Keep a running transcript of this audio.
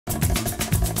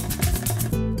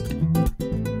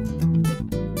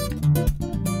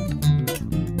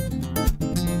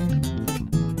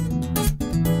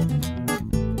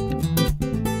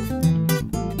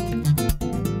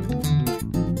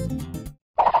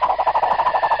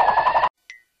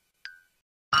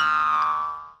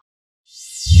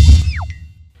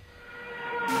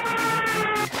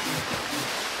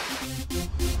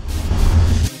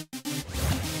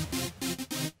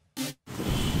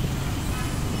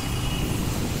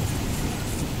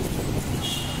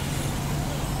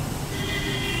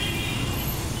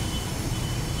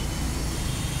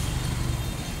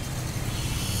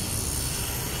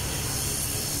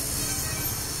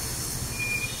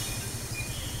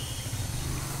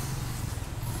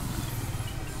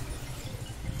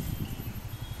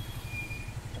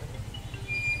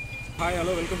Hi,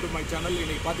 hello, welcome to my channel.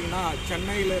 இன்னைக்கு பாத்தீங்கன்னா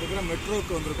சென்னையில இருக்கிற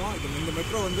மெட்ரோக்கு வந்திருக்கோம். இந்த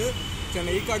மெட்ரோ வந்து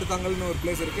சென்னை ஈக்காட்டுத்தாங்கல்னு ஒரு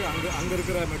பிளேஸ் இருக்கு. அங்க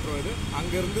இருக்கிற மெட்ரோ இது.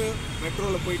 அங்க இருந்து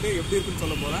மெட்ரோல போயிட்டு எப்படி இருக்குன்னு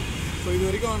சொல்ல போறேன். சோ இது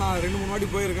வரைக்கும் நான் 2-3 வாட்டி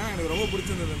போயிருக்கேன். எனக்கு ரொம்ப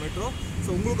பிடிச்சிருந்தது இந்த மெட்ரோ. சோ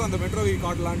உங்களுக்கு அந்த மெட்ரோவை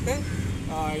காட்டலாம்னு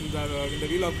இந்த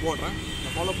வீலாக் போடுறேன்.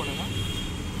 ஃபாலோ பண்ணுங்க.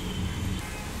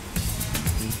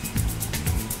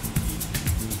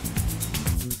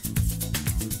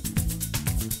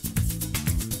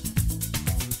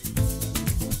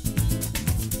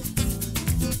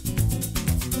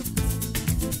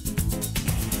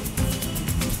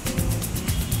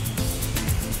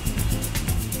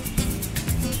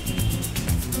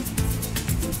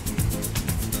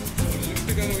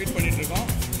 வெயிட் பண்ணிட்டு இருக்கோம்.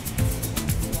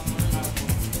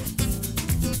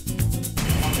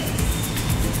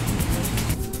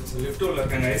 லிஃப்ட் உள்ள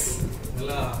இருக்கேன் गाइस.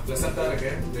 நல்லா ப்ளசன்ட்டா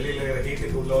இருக்கு. வெளியில இருக்கிற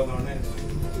ஹீட்டுக்கு உள்ள வந்தோடனே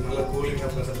நல்லா கூலிங்கா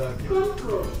ப்ளசன்ட்டா இருக்கு.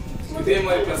 இதே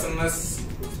மாதிரி ப்ளசன்ட்னஸ்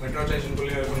மெட்ரோ ஸ்டேஷன்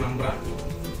குள்ளே இருக்கும் நம்புறேன்.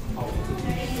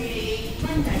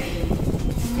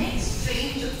 Next train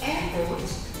to airport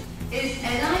is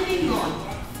arriving on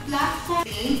platform.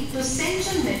 Train to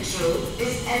Central Metro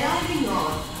is arriving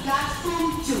on platform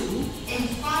 2 in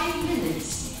 5 minutes.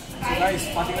 Guys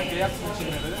பாத்தீங்கன்னா கேஆர்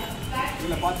செக்ஷன் இது.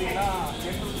 இதுல பாத்தீங்கன்னா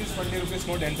 10 ரூபீஸ் 20 ரூபீஸ்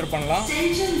நோட் என்டர் பண்ணலாம்.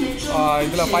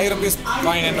 இதுல 5 ரூபீஸ்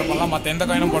காயின் என்டர் பண்ணலாம். மத்த எந்த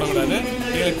காயினும் போட கூடாது.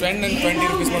 இதுல 10 and 20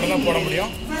 ரூபீஸ் மட்டும் தான் போட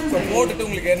முடியும். சோ போட்டுட்டு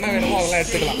உங்களுக்கு என்ன வேணுமோ அதெல்லாம்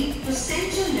எடுத்துக்கலாம்.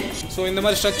 சோ இந்த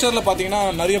மாதிரி ஸ்ட்ரக்சர்ல பாத்தீங்கன்னா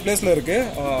நிறைய பிளேஸ்ல இருக்கு.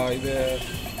 இது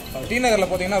டி நகர்ல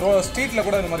பாத்தீங்கன்னா ஸ்ட்ரீட்ல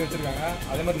கூட இந்த மாதிரி வச்சிருக்காங்க.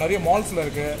 அதே மாதிரி நிறைய மால்ஸ்ல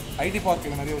இருக்கு. ஐடி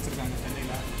பார்க்ல நிறைய வச்சிருக்காங்க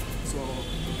சென்னையில. ஸோ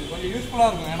இது கொஞ்சம் யூஸ்ஃபுல்லாக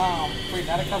இருக்கும். ஏன்னா போய்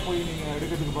டேரெக்டாக போய் நீங்கள்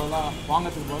எடுக்கிறதுக்கு பதிலாக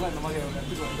வாங்கிறதுக்கு பதிலாக இந்த மாதிரி ஒரு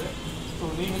இடத்துக்கு வந்து ஸோ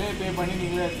நீங்களே பே பண்ணி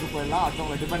நீங்களே எடுத்துகிட்டு போயிடலாம்.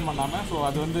 அடுத்தவங்களை டிபெண்ட் பண்ணாமல். ஸோ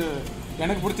அது வந்து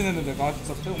எனக்கு பிடிச்சிருந்தது இந்த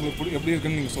கான்செப்ட். உங்களுக்கு எப்படி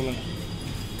இருக்குன்னு நீங்கள் சொல்லுங்கள்.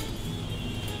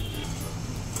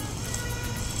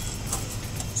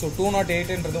 So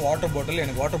 208ன்றது water bottle.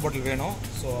 எனக்கு வாட்டர் பாட்டில் வேணும்.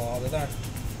 ஸோ அதை தான்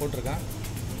போட்டிருக்கேன்.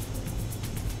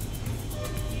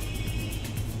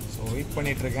 ஸோ வெயிட்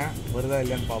பண்ணிகிட்ருக்கேன். வருதா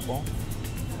இல்லைன்னு பார்ப்போம்.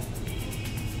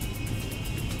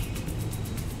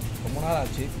 ரொம்ப நாள்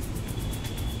ஆச்சு.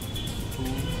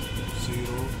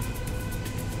 208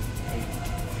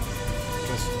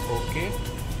 plus okay.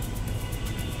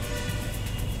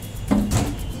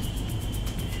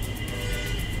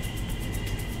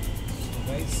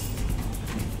 Guys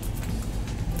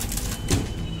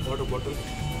water bottle.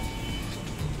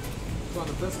 So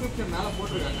அந்த ப்ரெஸ்கிரிப்ஷன் மேலே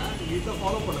போட்டிருக்காங்க. இதை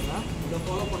ஃபாலோ பண்ணுங்கள். இதை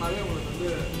ஃபாலோ பண்ணாலே உங்களுக்கு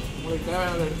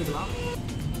தேவையானதை எடுத்துக்கலாம்.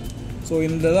 ஸோ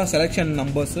இந்த தான் செலெக்ஷன்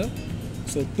நம்பர்ஸு.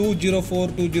 ஸோ 204,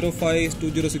 205,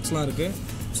 206லாம் இருக்குது.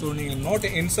 ஸோ நீங்கள் நோட்டை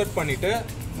இன்சர்ட் பண்ணிவிட்டு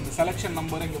இந்த செலெக்ஷன்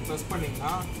நம்பரை இங்கே ப்ரெஸ்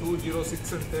பண்ணிங்கன்னா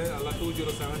 206 அல்ல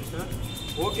 207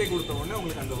 ஓகே கொடுத்த உடனே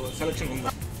உங்களுக்கு அந்த செலெக்ஷன் உண்டு.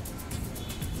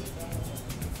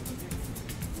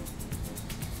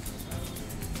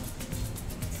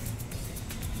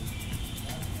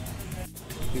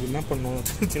 இது என்ன பண்ணுவோம்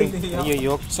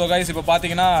ஐயோ. ஸோ கைஸ் இப்போ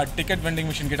பார்த்தீங்கன்னா டிக்கெட் வெண்டிங்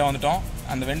மிஷின் கிட்ட வந்துட்டோம்.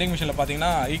 அந்த வெண்டிங் மிஷினில்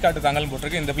பார்த்தீங்கன்னா ஈக்காட்டுத்தாங்கல்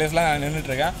போட்டிருக்கு. இந்த பிளேஸ்லாம் நான்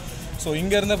நின்றுட்டுருக்கேன். ஸோ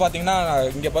இங்கேருந்து பார்த்தீங்கன்னா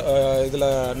இங்கே இதில்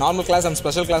நார்மல் கிளாஸ் அண்ட்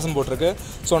ஸ்பெஷல் கிளாஸ்னு போட்டிருக்கு.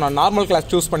 ஸோ நான் நார்மல் கிளாஸ்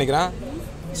சூஸ் பண்ணிக்கிறேன்.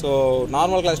 ஸோ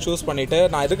நார்மல் கிளாஸ் சூஸ் பண்ணிவிட்டு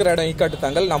நான் இருக்கிற இடம்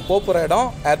ஈக்காட்டுத்தாங்கல். நான் போகிற இடம்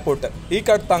ஏர்போர்ட்டு.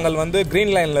 ஈக்காட்டுத்தாங்கல் வந்து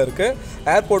க்ரீன் லைனில் இருக்குது.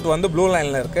 ஏர்போர்ட் வந்து ப்ளூ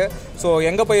லைனில் இருக்குது. ஸோ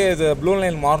எங்கே போய் இது ப்ளூ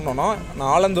லைன் மாறணும்னா நான்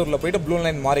ஆலந்தூரில் போய்ட்டு ப்ளூ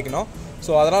லைன் மாறிக்கணும்.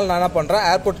 ஸோ அதனால் நான் என்ன பண்ணுறேன்,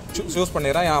 ஏர்போர்ட் சூஸ்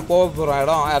பண்ணிக்கிறேன். நான் போக போகிற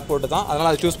இடம் ஏர்போர்ட்டு தான்.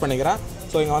 அதனால் அதை சூஸ் பண்ணிக்கிறேன்.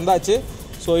 ஸோ இங்கே வந்தாச்சு.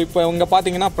 ஸோ இப்போ இங்கே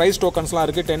பார்த்தீங்கன்னா ப்ரைஸ் டோக்கன்ஸ்லாம்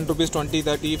இருக்குது. 10 ரூபீஸ் 20,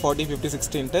 30, 40, 50,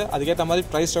 60 அதுக்கேற்ற மாதிரி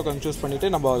ப்ரைஸ் டோக்கன் சூஸ் பண்ணிவிட்டு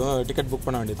நம்ம டிக்கெட் புக்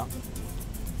பண்ண வேண்டியதான்.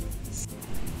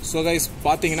 ஸோ கைஸ்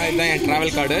பார்த்தீங்கன்னா இதுதான் என்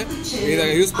ட்ராவல் கார்டு. இதை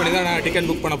யூஸ் பண்ணி தான் நான் டிக்கெட்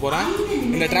புக் பண்ண போகிறேன்.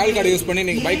 இந்த ட்ராவல் கார்டு யூஸ் பண்ணி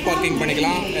நீங்கள் பைக் பார்க்கிங்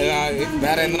பண்ணிக்கலாம்.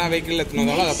 வேறு எந்தனா வெஹிக்கிள்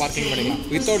எடுத்துனாலும் அதை பார்க்கிங் பண்ணிக்கலாம்.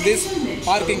 Without this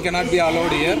parking cannot be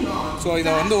allot year. So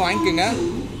இதை வந்து வாங்கிக்கோங்க.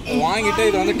 வாங்கிட்டு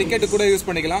இதை வந்து டிக்கெட்டு கூட யூஸ்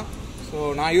பண்ணிக்கலாம். ஸோ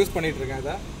நான் யூஸ் பண்ணிகிட்ருக்கேன்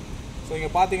இதை. ஸோ இங்கே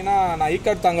பார்த்தீங்கன்னா நான்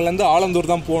ஈக்காட்டுத்தாங்கல்லேருந்து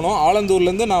ஆலந்தூர் தான் போகணும்.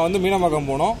 ஆலந்தூர்லேருந்து நான் வந்து மீனமகம்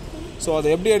போகணும். ஸோ அதை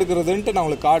எப்படி எடுக்கிறதுன்ட்டு நான்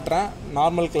உங்களுக்கு காட்டுறேன்.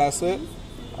 நார்மல் கிளாஸு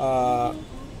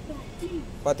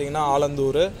பார்த்தீங்கன்னா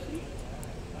Alandur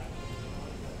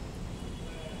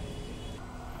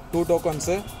 2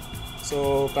 tokens. So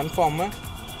confirm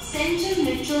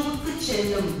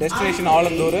destination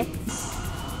Alandur.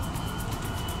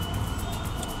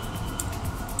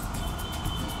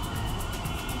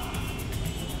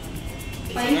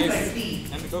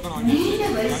 எனக்கு டோக்கன் வாங்கிடுச்சு.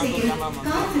 எனக்கும் கேமரா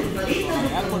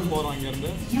ஏர்போர்ட் போகிறோம்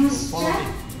இங்கேருந்து.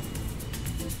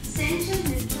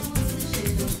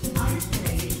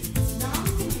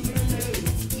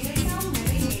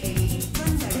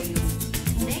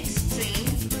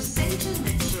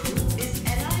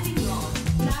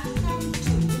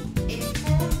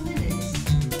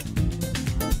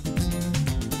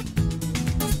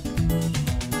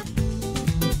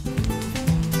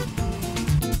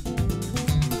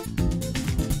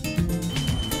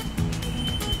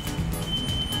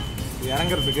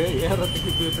 இறங்குறதுக்கு ஏறதுக்கு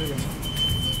இப்படி வச்சுருக்காங்க.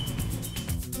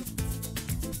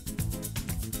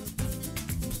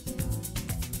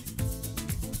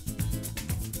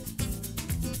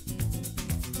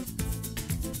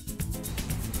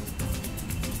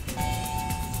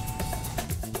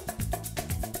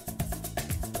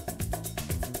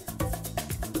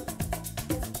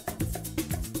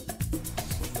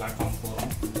 பிளாட்ஃபார்ம்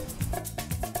போகிறோம்.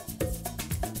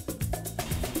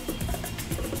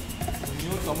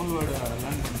 நியூ தமிழ் வேர்டு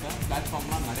லேர்ன் பண்ணிட்டேன்.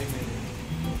 பிளாட்ஃபார்ம்லாம் நடைமுறை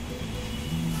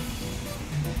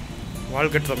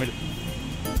வாழ்க்கை தமிழ்.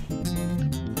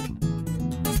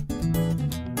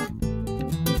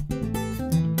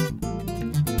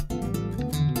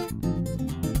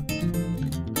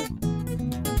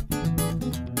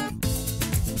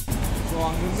 ஸோ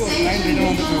அங்கேருந்து ஒரு ட்ரெயின் ரிட்டர்ன்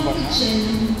வந்துட்டு பாருங்க.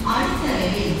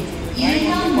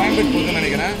 கோயம்பேடு போகுதுன்னு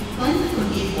நினைக்கிறேன்.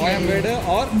 கோயம்பேடு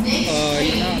ஆர்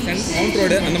இல்லைன்னா மவுண்ட்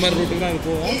ரோடு அந்த மாதிரி ரூட்டுக்கு தான் அது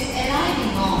போகும்.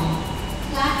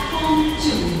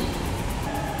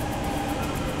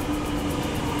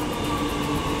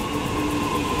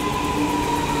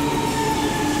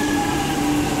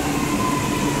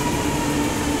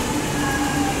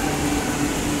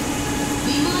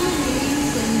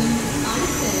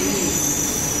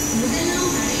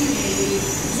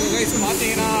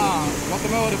 பார்த்தீங்கன்னா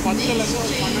மொத்தமே ஒரு 10லேருந்து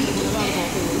ஒரு 12 தான்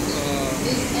இருக்கும்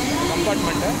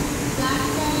கம்பார்ட்மெண்ட்டு.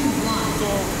 ஸோ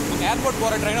ஏர்போர்ட்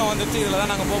போகிற ட்ரெயினும் வந்துச்சு. இதில்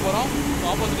தான் நாங்கள் போக போகிறோம்.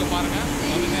 ஆப்போசிட்டில் பாருங்கள்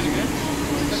வந்துட்டு எனக்கு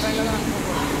இந்த ட்ரெயினில் தான் நாங்கள் போக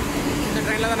போகிறோம். இந்த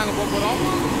ட்ரெயினில் தான் நாங்கள் போக போகிறோம்.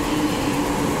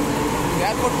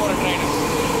 ஏர்போர்ட் போகிற ட்ரெயின்.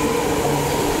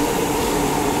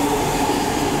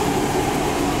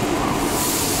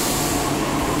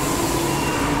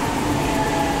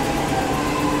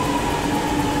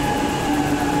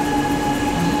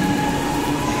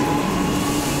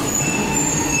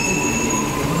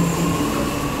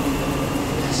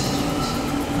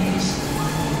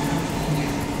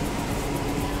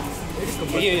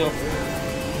 ஐயோ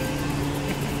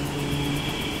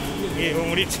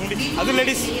முடிச்சு அது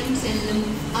லேடிஸ்,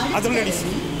 அது லேடிஸ்.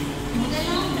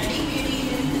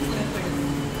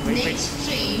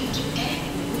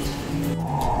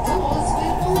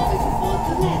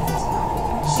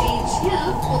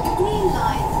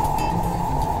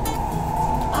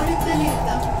 அடுத்த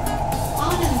நிறுத்தம்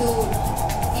ஆனந்தூர்.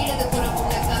 இடதுபுறம்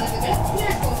உள்ள கதவுகள்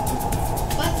திறக்கும்.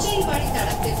 பச்சை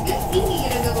வழித்தடத்திற்கு இங்கு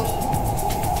இறங்கவும்.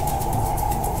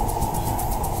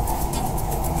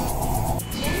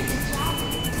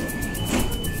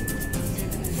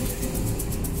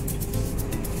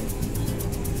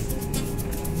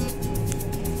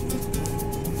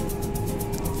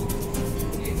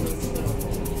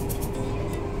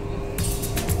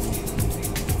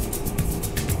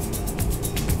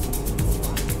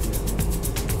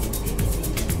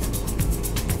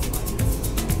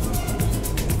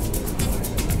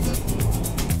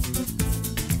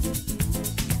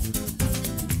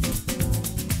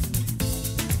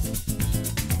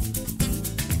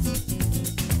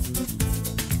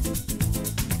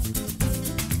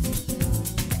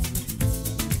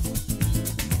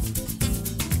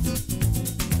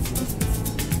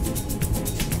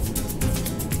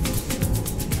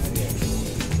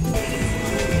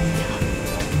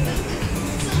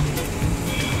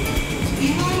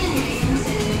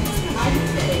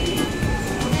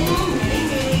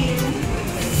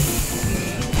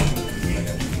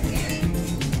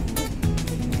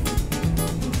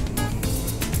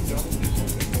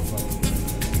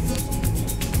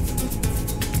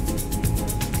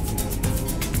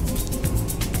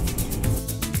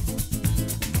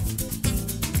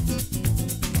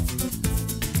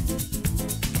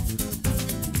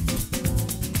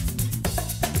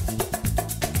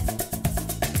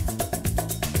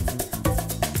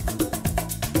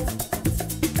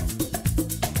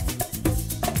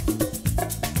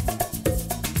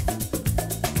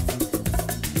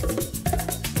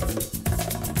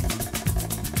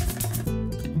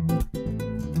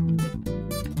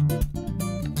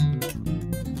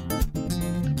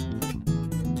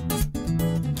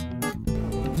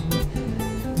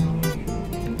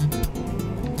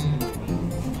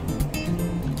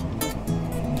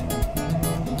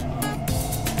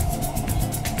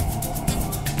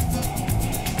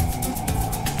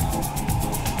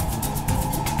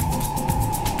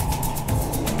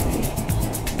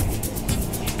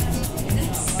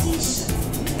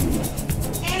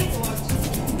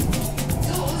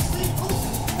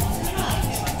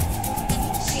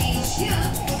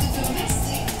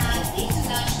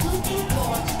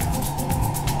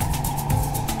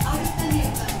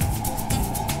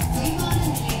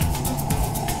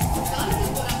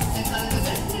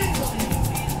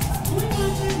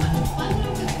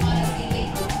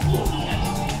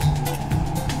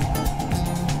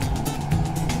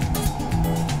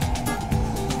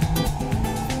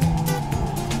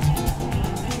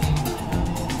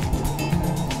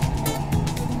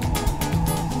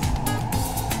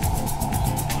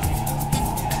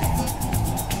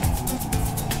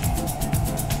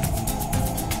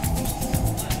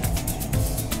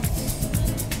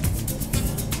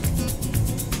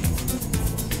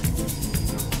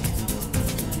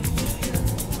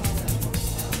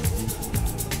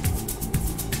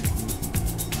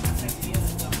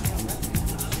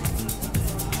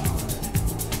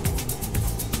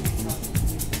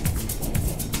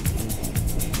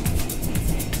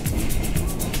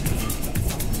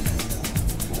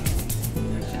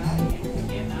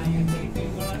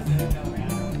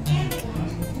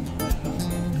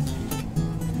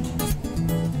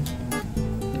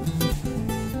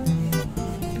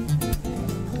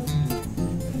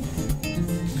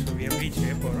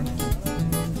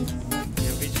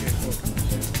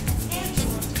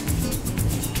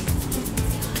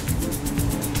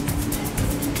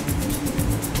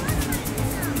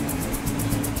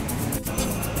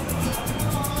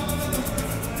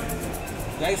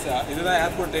 கைஸ் இதுதான்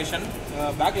ஏர்போர்ட் ஸ்டேஷன்.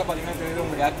 பேக்கில் பார்த்தீங்கன்னா தெரியுது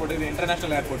உங்களுக்கு ஏர்போர்ட். இது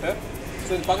இன்டர்நேஷ்னல் ஏர்போர்ட்டு.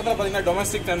 ஸோ இது பக்கத்தில் பார்த்தீங்கன்னா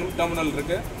டொமஸ்டிக் டெர்மினல்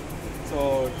இருக்குது. ஸோ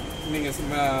நீங்கள்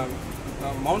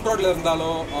மவுண்ட் ரோட்டில்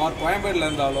இருந்தாலோ ஆர் கோயம்பேடில்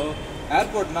இருந்தாலோ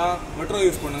ஏர்போர்ட்னா மெட்ரோ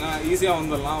யூஸ் பண்ணுங்கள். ஈஸியாக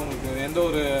வந்துடலாம். உங்களுக்கு எந்த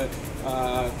ஒரு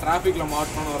டிராஃபிக்கில்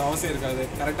மாட்டணும்னு ஒரு அவசியம் இருக்காது.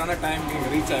 கரெக்டான டைம்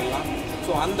நீங்கள் ரீச் ஆகிடலாம்.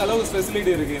 ஸோ அந்தளவுக்கு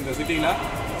ஃபெசிலிட்டி இருக்குது இந்த சிட்டியில்.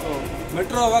 ஸோ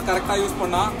மெட்ரோவை கரெக்டாக யூஸ்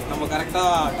பண்ணால் நம்ம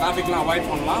கரெக்டாக டிராஃபிக்லாம் அவாய்ட்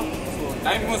பண்ணலாம். ஸோ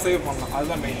டைமும் சேவ் பண்ணலாம்.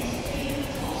 அதுதான் மெயின்.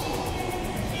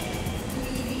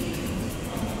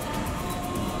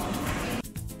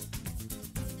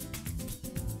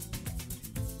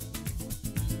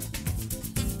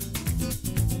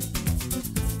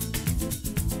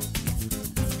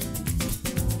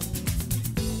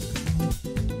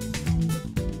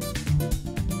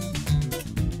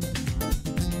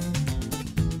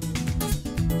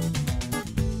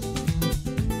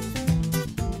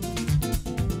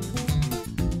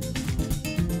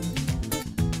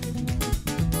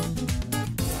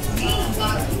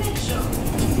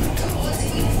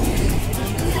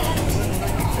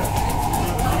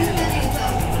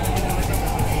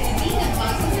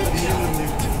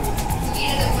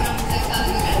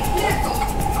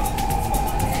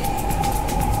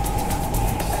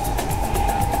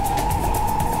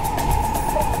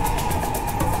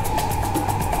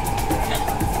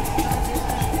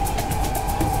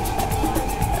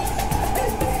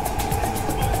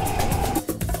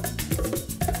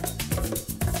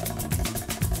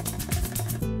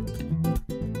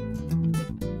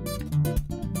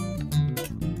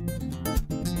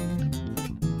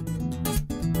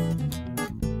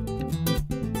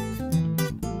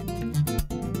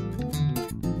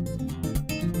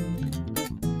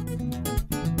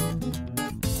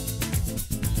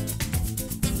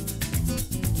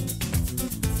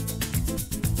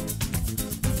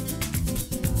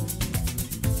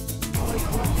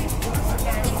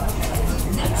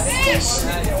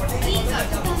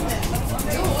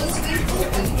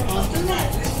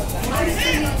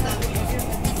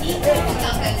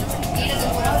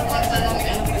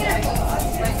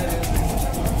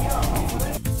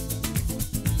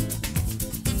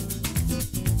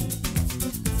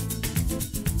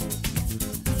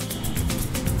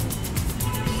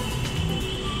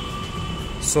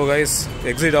 ஸோ கைஸ்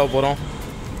எக்ஸிட் ஆக போகிறோம்.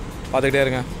 பார்த்துக்கிட்டே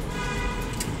இருங்க.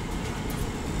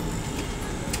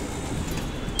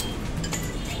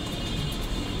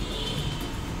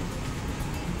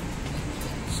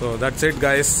 So that's it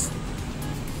guys.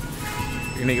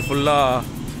 இன்றைக்கி ஃபுல்லாக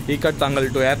Ekkatuthangal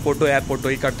to airport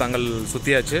to Ekkatuthangal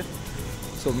சுற்றியாச்சு.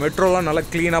 So மெட்ரோலாம் நல்லா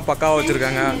க்ளீனாக பக்காவாக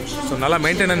வச்சுருக்காங்க. ஸோ நல்லா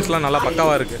மெயின்டெனன்ஸ்லாம் நல்லா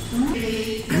பக்காவாக இருக்குது.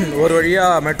 ஒரு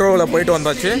வழியாக மெட்ரோவில் போயிட்டு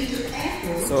வந்தாச்சு.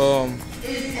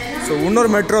 ஸோ இன்னொரு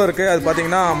மெட்ரோ இருக்குது. அது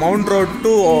பார்த்திங்கன்னா mount road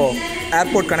to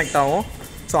airport connect ஆகும்.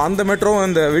 ஸோ அந்த மெட்ரோவும்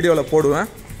இந்த வீடியோவில் போடுவேன்.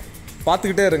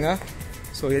 பார்த்துக்கிட்டே இருங்க.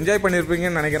 ஸோ என்ஜாய்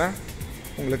பண்ணியிருப்பீங்கன்னு நினைக்கிறேன்.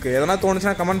 உங்களுக்கு எதனா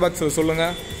தோணுச்சுன்னா கமெண்ட் பாக்ஸில்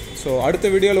சொல்லுங்கள். ஸோ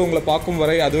அடுத்த வீடியோவில் உங்களை பார்க்கும்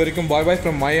வரை அது வரைக்கும் bye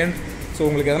from my end. So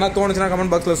உங்களுக்கு எதனா தோணுச்சுன்னா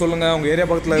கமெண்ட் பாக்ஸில் சொல்லுங்கள். உங்கள் ஏரியா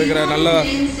பக்கத்தில் இருக்கிற நல்ல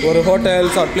ஒரு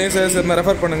ஹோட்டல்ஸ் ஆர் பிளேசஸ் இது மாதிரி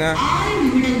ரெஃபர் பண்ணுங்கள்.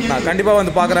 நான் கண்டிப்பாக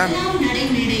வந்து பார்க்குறேன்,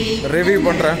 ரிவ்யூ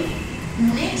பண்ணுறேன்.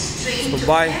 So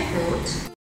bye.